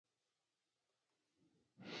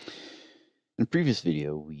In a previous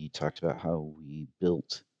video, we talked about how we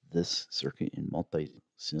built this circuit in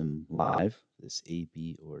Multisim Live, this A,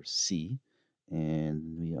 B, or C. And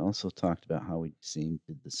we also talked about how we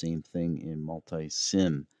did the same thing in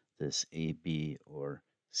Multisim, this A, B, or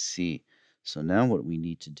C. So now what we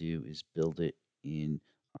need to do is build it in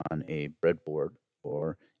on a breadboard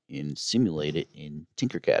or simulate it in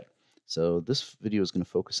TinkerCAD. So this video is going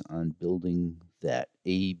to focus on building that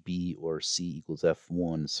A, B, or C equals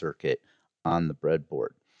F1 circuit on the breadboard.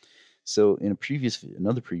 So in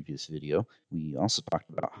another previous video, we also talked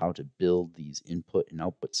about how to build these input and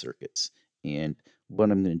output circuits. And what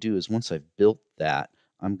I'm going to do is once I've built that,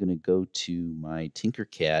 I'm going to go to my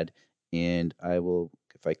TinkerCAD and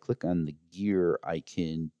if I click on the gear, I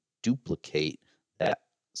can duplicate that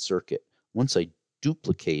circuit. Once I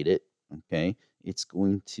duplicate it, okay, it's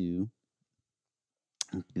going to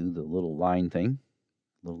do the little line thing,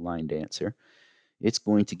 little line dance here. It's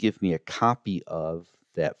going to give me a copy of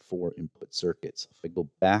that 4 input circuits. If I go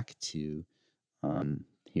back to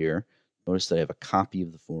here, notice that I have a copy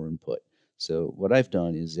of the 4 input. So what I've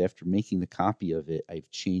done is after making the copy of it,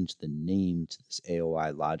 I've changed the name to this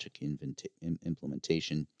AOI logic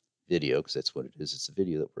implementation video, because that's what it is. It's a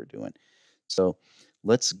video that we're doing. So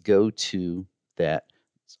let's go to that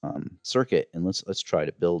circuit and let's try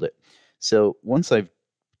to build it. So once I've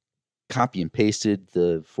copy and pasted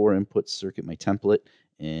the 4 input circuit, my template,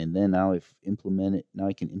 and then now I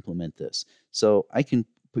can implement this. So I can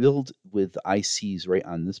build with ICs right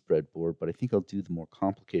on this breadboard, but I think I'll do the more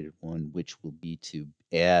complicated one, which will be to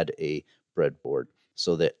add a breadboard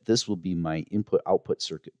so that this will be my input-output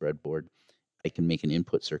circuit breadboard. I can make an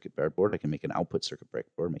input circuit breadboard, I can make an output circuit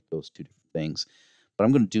breadboard, make those two different things. But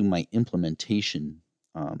I'm going to do my implementation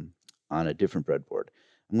on a different breadboard.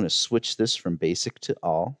 I'm going to switch this from basic to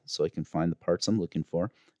all so I can find the parts I'm looking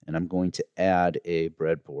for, and I'm going to add a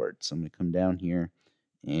breadboard. So I'm going to come down here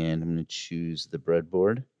and I'm going to choose the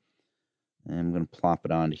breadboard and I'm going to plop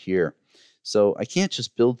it onto here. So I can't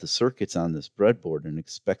just build the circuits on this breadboard and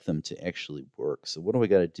expect them to actually work. So what do I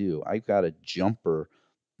got to do? I've got to jumper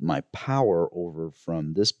my power over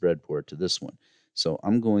from this breadboard to this one. So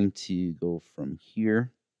I'm going to go from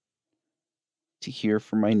here to here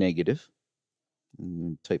for my negative. I'm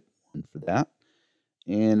going to type 1 for that.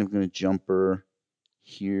 And I'm going to jumper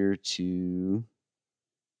here to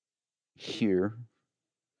here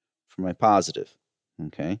for my positive.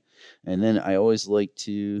 Okay. And then I always like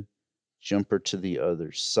to jumper to the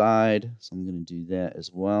other side. So I'm going to do that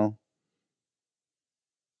as well.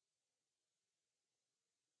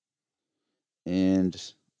 And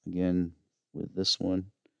again, with this one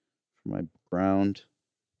for my ground.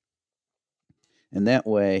 And that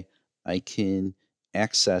way I can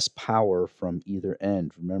access power from either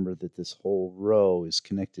end. Remember that this whole row is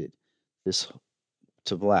connected this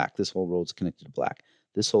to black. This whole row is connected to black.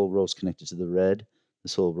 This whole row is connected to the red.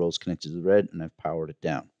 This whole row is connected to the red, and I've powered it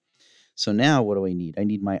down. So now what do I need? I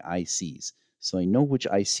need my ICs. So I know which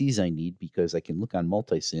ICs I need because I can look on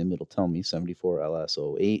Multisim. It'll tell me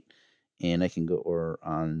 74LS08, and I can go, or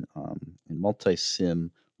on in Multisim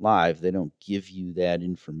Live, they don't give you that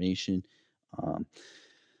information.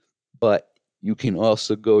 But you can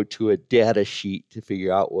also go to a data sheet to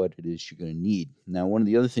figure out what it is you're going to need. Now, one of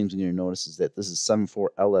the other things you're going to notice is that this is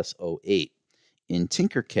 74LS08. In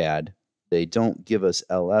TinkerCAD, they don't give us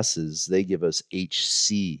LSs, they give us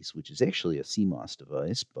HCs, which is actually a CMOS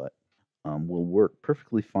device, but will work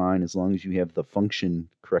perfectly fine as long as you have the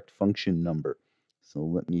correct function number. So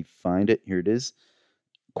let me find it. Here it is,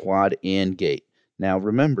 quad and gate. Now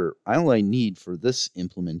remember, all I need for this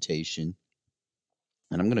implementation,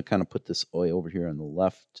 and I'm going to kind of put this OI over here on the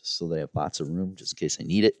left just so that I have lots of room just in case I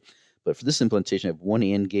need it. But for this implementation, I have one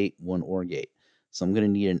AND gate, one OR gate. So I'm going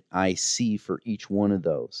to need an IC for each one of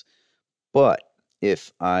those. But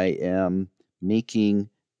if I am making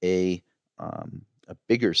a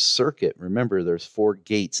bigger circuit, remember there's 4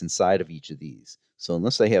 gates inside of each of these. So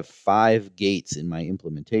unless I have 5 gates in my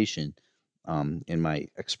implementation, in my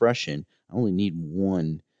expression, I only need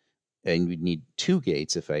 1, and we'd need 2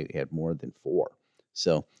 gates if I had more than 4.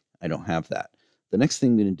 So I don't have that. The next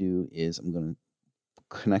thing I'm going to do is I'm going to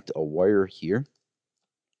connect a wire here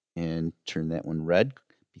and turn that one red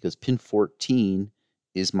because pin 14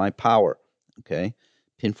 is my power. Okay,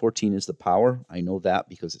 pin 14 is the power. I know that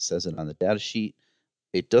because it says it on the data sheet.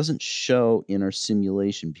 It doesn't show in our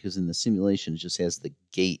simulation because in the simulation it just has the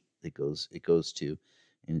gate that it goes to,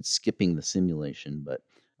 and it's skipping the simulation. But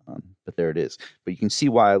there it is. But you can see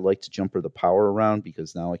why I like to jumper the power around,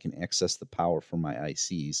 because now I can access the power from my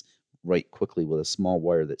ICs right quickly with a small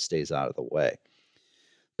wire that stays out of the way.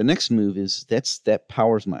 The next move is that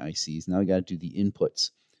powers my ICs. Now I got to do the inputs.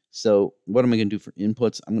 So what am I going to do for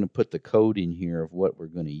inputs? I'm going to put the code in here of what we're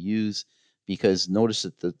going to use, because notice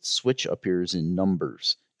that the switch up here is in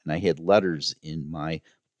numbers, and I had letters in my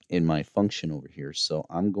function over here. So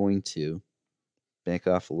I'm going to back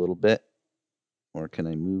off a little bit, or can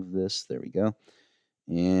I move this? There we go.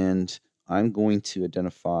 And I'm going to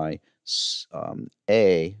identify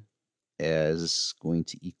A as going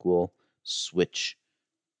to equal switch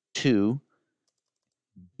 2.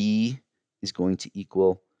 B is going to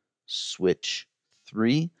equal switch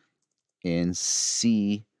 3. And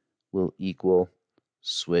C will equal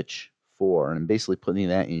switch 4. And I'm basically putting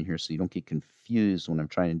that in here so you don't get confused when I'm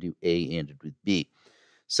trying to do A ANDed with B.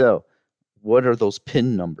 So what are those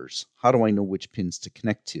pin numbers? How do I know which pins to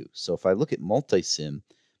connect to? So if I look at multisim,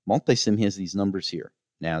 multisim has these numbers here.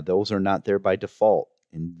 Now, those are not there by default.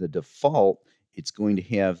 In the default, it's going to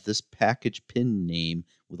have this package pin name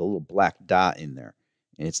with a little black dot in there,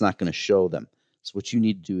 and it's not going to show them. So what you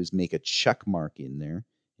need to do is make a check mark in there,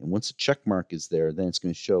 and once a check mark is there, then it's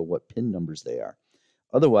going to show what pin numbers they are.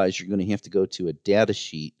 Otherwise, you're going to have to go to a data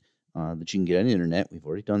sheet that you can get on the internet. We've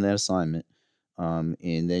already done that assignment.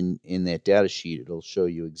 And then in that data sheet, it'll show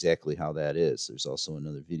you exactly how that is. There's also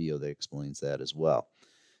another video that explains that as well.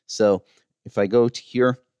 So if I go to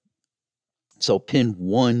here, so pin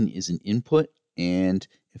 1 is an input, and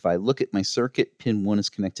if I look at my circuit, pin 1 is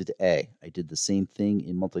connected to A. I did the same thing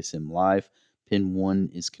in Multisim Live. Pin 1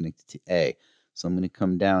 is connected to A. So I'm going to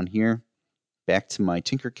come down here, back to my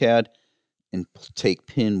TinkerCAD, and take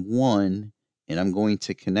pin 1, and I'm going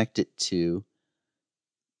to connect it to,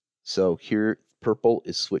 so here purple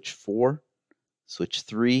is switch 4, switch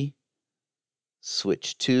 3,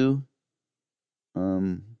 switch 2.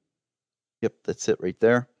 Yep, that's it right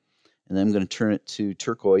there. And then I'm going to turn it to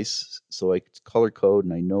turquoise so I color code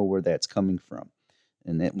and I know where that's coming from.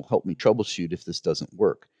 And that will help me troubleshoot if this doesn't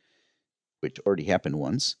work, which already happened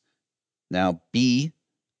once. Now B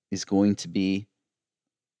is going to be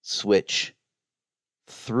switch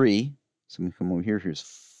 3. So I'm going to come over here. Here's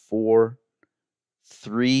 4,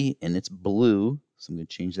 3, and it's blue. So I'm going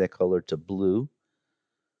to change that color to blue.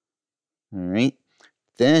 All right.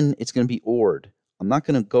 Then it's going to be ORed. I'm not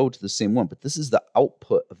going to go to the same one, but this is the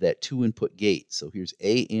output of that 2-input gate. So here's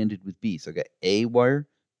A ANDed with B. So I got A wire,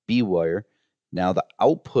 B wire. Now the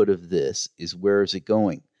output of this is, where is it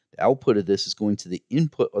going? The output of this is going to the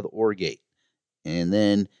input of the OR gate. And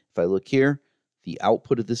then if I look here, the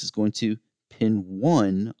output of this is going to pin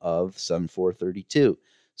 1 of 7432.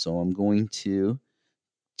 So I'm going to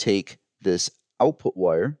take this output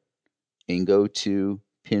wire and go to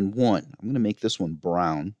pin 1. I'm going to make this one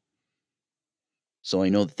brown, so I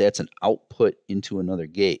know that that's an output into another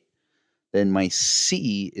gate. Then my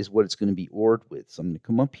C is what it's going to be ORed with. So I'm going to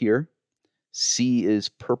come up here. C is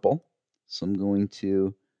purple. So I'm going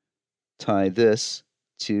to tie this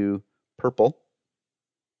to purple.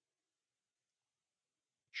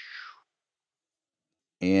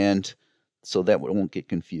 And so that won't get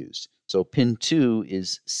confused. So pin 2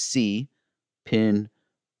 is C. Pin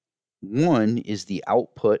 1 is the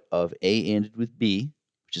output of A ANDed with B,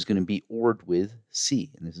 which is going to be ORed with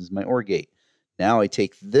C. And this is my OR gate. Now I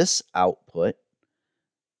take this output,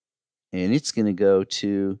 and it's going to go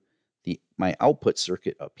to my output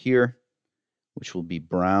circuit up here, which will be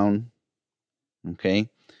brown. Okay.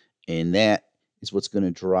 And that is what's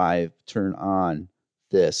going to turn on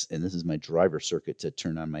this. And this is my driver circuit to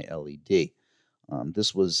turn on my LED.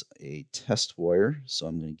 This was a test wire, so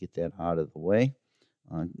I'm going to get that out of the way.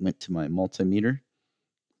 Went to my multimeter.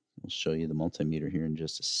 I'll show you the multimeter here in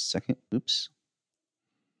just a second. Oops.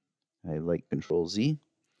 I like Control Z.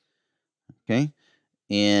 Okay.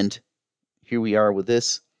 And here we are with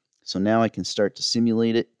this. So now I can start to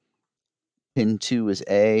simulate it. Pin 2 is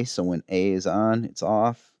A, so when A is on, it's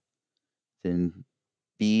off. Then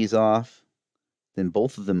B is off. Then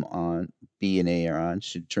both of them on, B and A are on,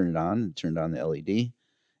 should turn it on and turn on the LED.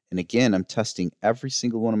 And again, I'm testing every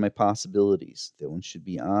single one of my possibilities. That one should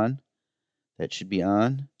be on. That should be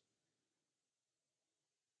on.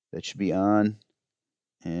 That should be on.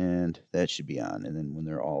 And that should be on. And then when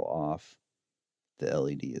they're all off, the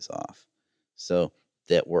LED is off. So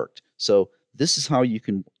that worked. So this is how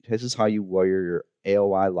you wire your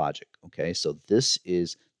AOI logic. Okay, so this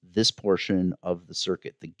is this portion of the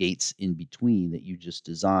circuit, the gates in between that you just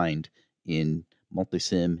designed in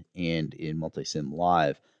Multisim and in Multisim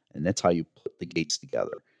Live, and that's how you put the gates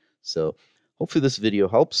together. So hopefully this video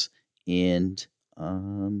helps, and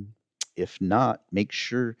if not, make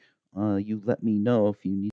sure you let me know if you need